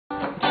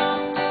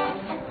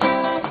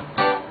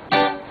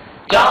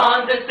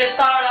से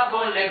ताड़ा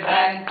बोले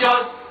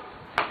भैंचोद,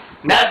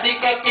 नदी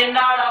के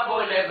किनारा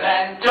बोले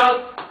भैंचोद,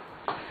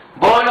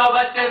 बोलो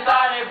बच्चे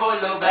सारे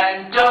बोलो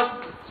भैंचोद,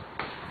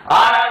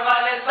 आर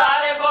वाले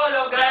सारे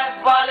बोलो, ग्रैप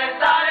वाले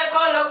सारे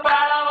बोलो,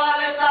 पैड़ा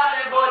वाले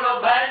सारे बोलो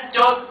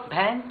भैंचोद,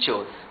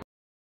 भैंचोद।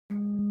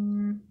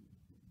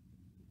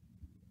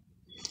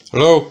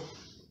 Hello.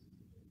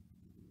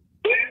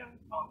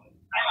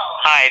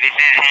 Hi, this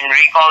is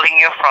Henry calling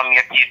you from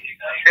your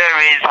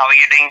service. How are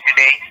you doing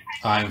today?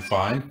 I'm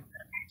fine.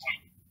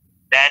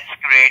 That's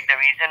great. The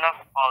reason of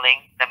calling,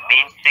 the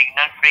main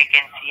signal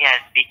frequency has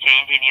been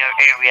changed in your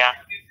area,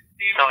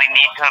 so we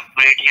need to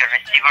upgrade your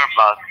receiver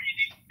box.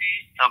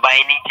 So by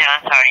any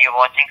chance, are you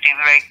watching TV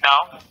right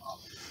now?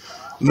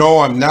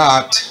 No, I'm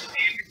not.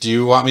 Do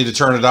you want me to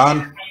turn it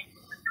on?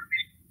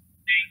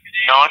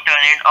 No,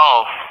 turn it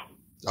off.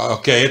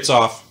 Okay, it's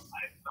off.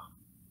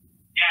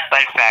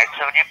 Perfect.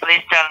 So would you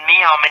please tell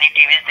me how many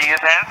TVs do you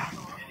have?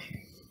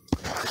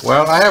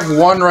 Well, I have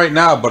one right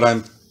now, but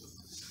I'm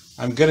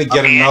gonna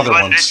get another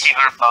one.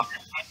 Receiver box.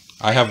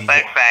 I have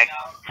Perfect.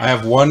 I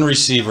have one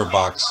receiver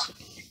box.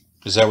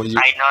 Is that what you?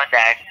 I know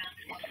that.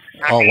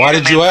 So Oh, why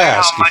did you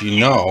ask if you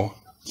know?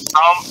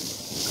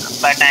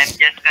 But I'm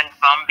just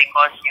confirmed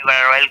because you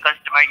are a royal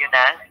customer, you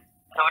know.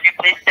 So would you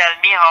please tell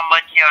me how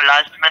much your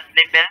last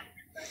monthly bill?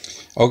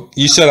 Oh,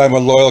 you said I'm a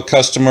loyal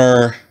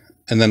customer,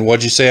 and then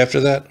what'd you say after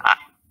that? I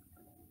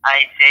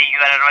say you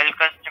are a royal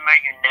customer,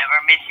 you never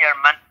miss your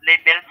monthly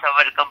bill, so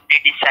our company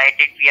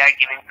decided we are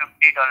giving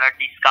 $50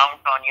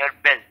 discount on your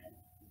bill.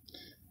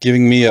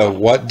 Giving me a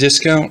what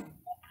discount?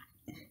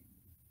 $50.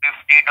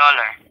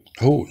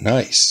 Oh,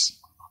 nice.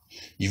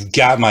 You've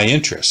got my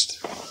interest.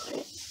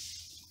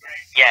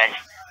 Yes.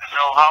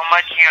 So how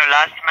much your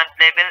last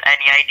monthly bill?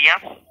 Any idea?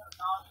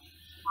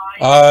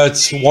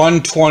 It's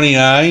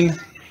 $129.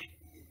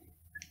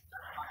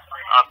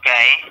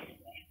 Okay.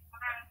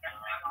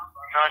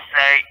 So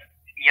sir,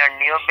 your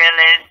new bill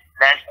is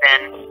less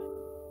than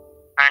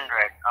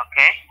 100.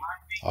 Okay.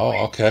 Oh,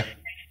 okay.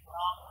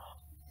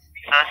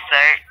 So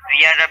sir, we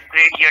are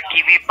upgrade your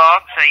TV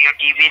box, so your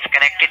TV is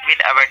connected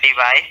with our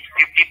device.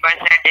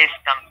 50% is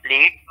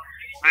complete,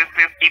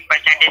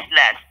 50% is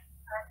less.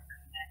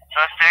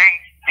 So sir,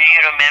 do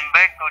you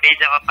remember today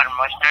is our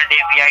promotional day?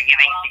 We are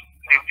giving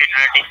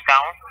 $50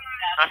 discount.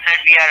 So sir,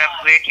 we are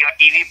upgrade your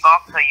TV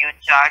box, so you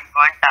charge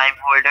one time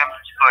holder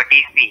for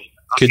TV.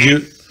 Okay? Could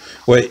you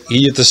wait?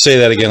 You have to say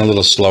that again a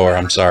little slower.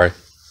 I'm sorry.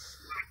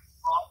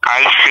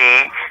 I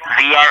say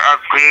we are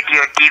upgrade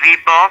your TV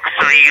box,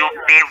 so you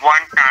pay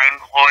one time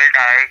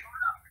holder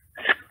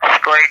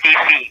security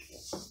fee.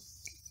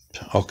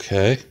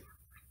 Okay.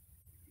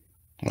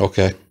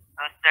 Okay. So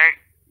sir,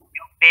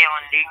 you pay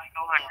only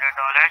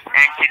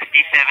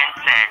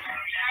 $200.67.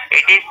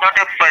 It is not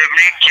a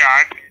permanent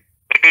charge.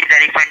 It is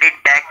refunded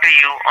back to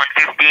you on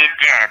 15th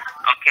Jan.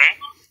 Okay?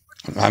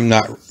 I'm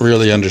not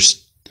really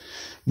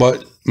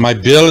but my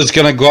bill is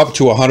going to go up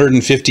to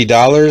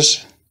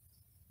 $150.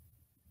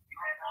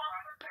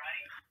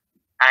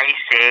 I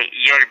say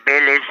your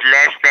bill is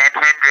less than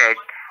 100.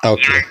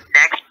 Okay. Your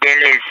next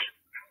bill is,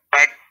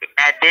 but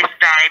at this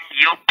time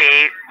you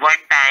pay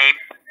one time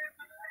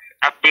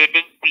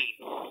updating fee.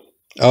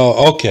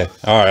 Oh, okay.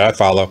 All right, I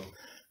follow.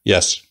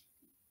 Yes.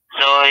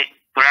 So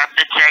grab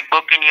the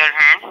checkbook in your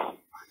hand.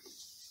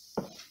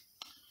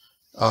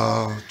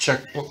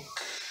 Checkbook.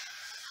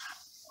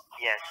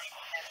 Yes.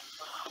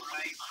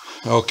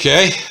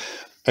 Okay,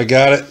 I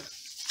got it.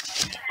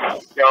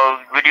 So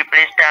would you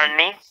please tell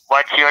me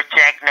what's your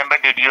check number?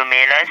 Did you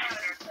mail us?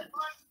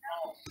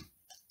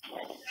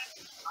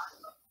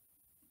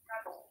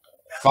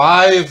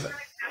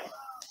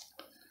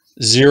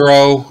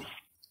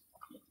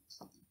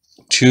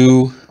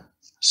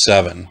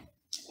 5027.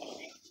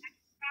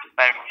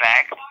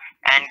 Perfect.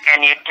 And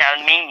can you tell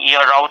me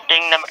your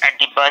routing number at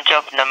the bunch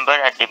of number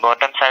at the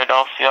bottom side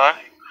of your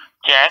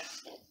check?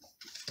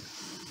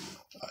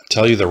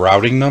 Tell you the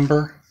routing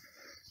number?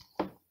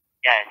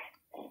 Yes.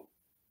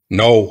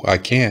 No, I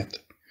can't.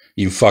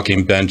 You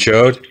fucking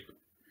benchode.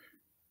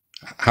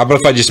 How about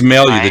if I just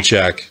mail you the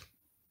check?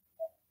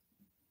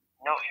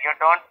 No, you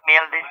don't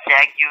mail this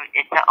check.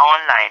 It's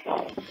online.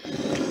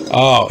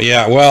 Oh,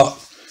 yeah. Well,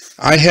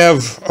 I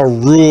have a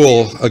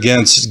rule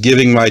against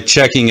giving my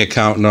checking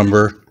account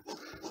number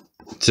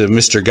to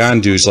Mr.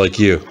 Gandus like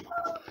you.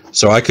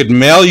 So I could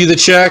mail you the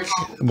check,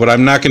 but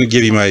I'm not going to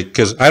give you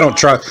because I don't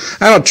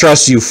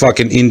trust you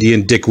fucking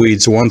Indian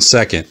dickweeds 1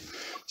 second.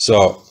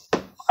 So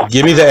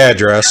give me the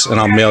address and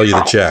I'll mail you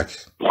the check.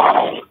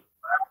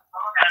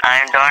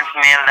 I don't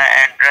mail the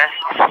address.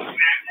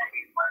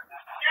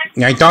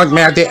 I don't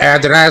mail the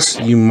address,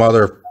 you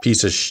mother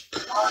piece of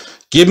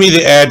Give me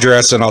the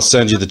address and I'll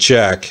send you the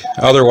check.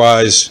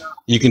 Otherwise,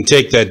 you can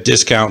take that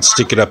discount,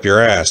 stick it up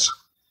your ass.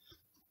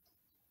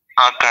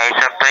 Okay,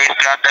 so please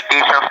grab the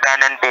piece of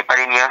pen and paper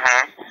in your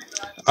hand.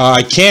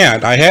 I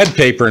can't. I had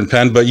paper and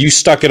pen, but you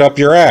stuck it up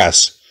your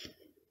ass.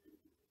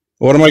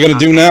 What am I going to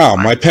do now?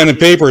 My pen and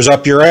paper is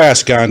up your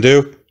ass,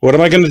 Gandu. What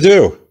am I going to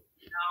do?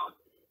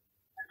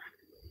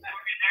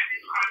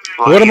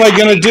 What am I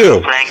going to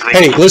do?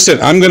 Hey, listen,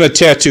 I'm going to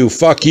tattoo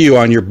 "fuck you"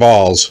 on your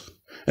balls.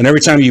 And every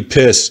time you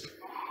piss,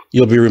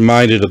 you'll be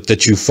reminded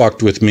that you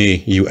fucked with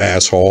me, you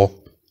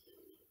asshole.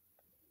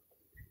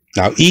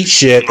 Now eat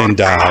shit and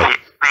die.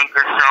 Thank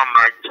you so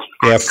much.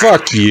 Yeah,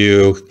 fuck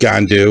you,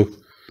 Gandu.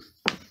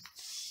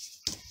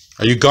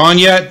 Are you gone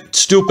yet,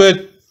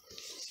 stupid?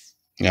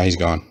 Yeah, he's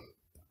gone.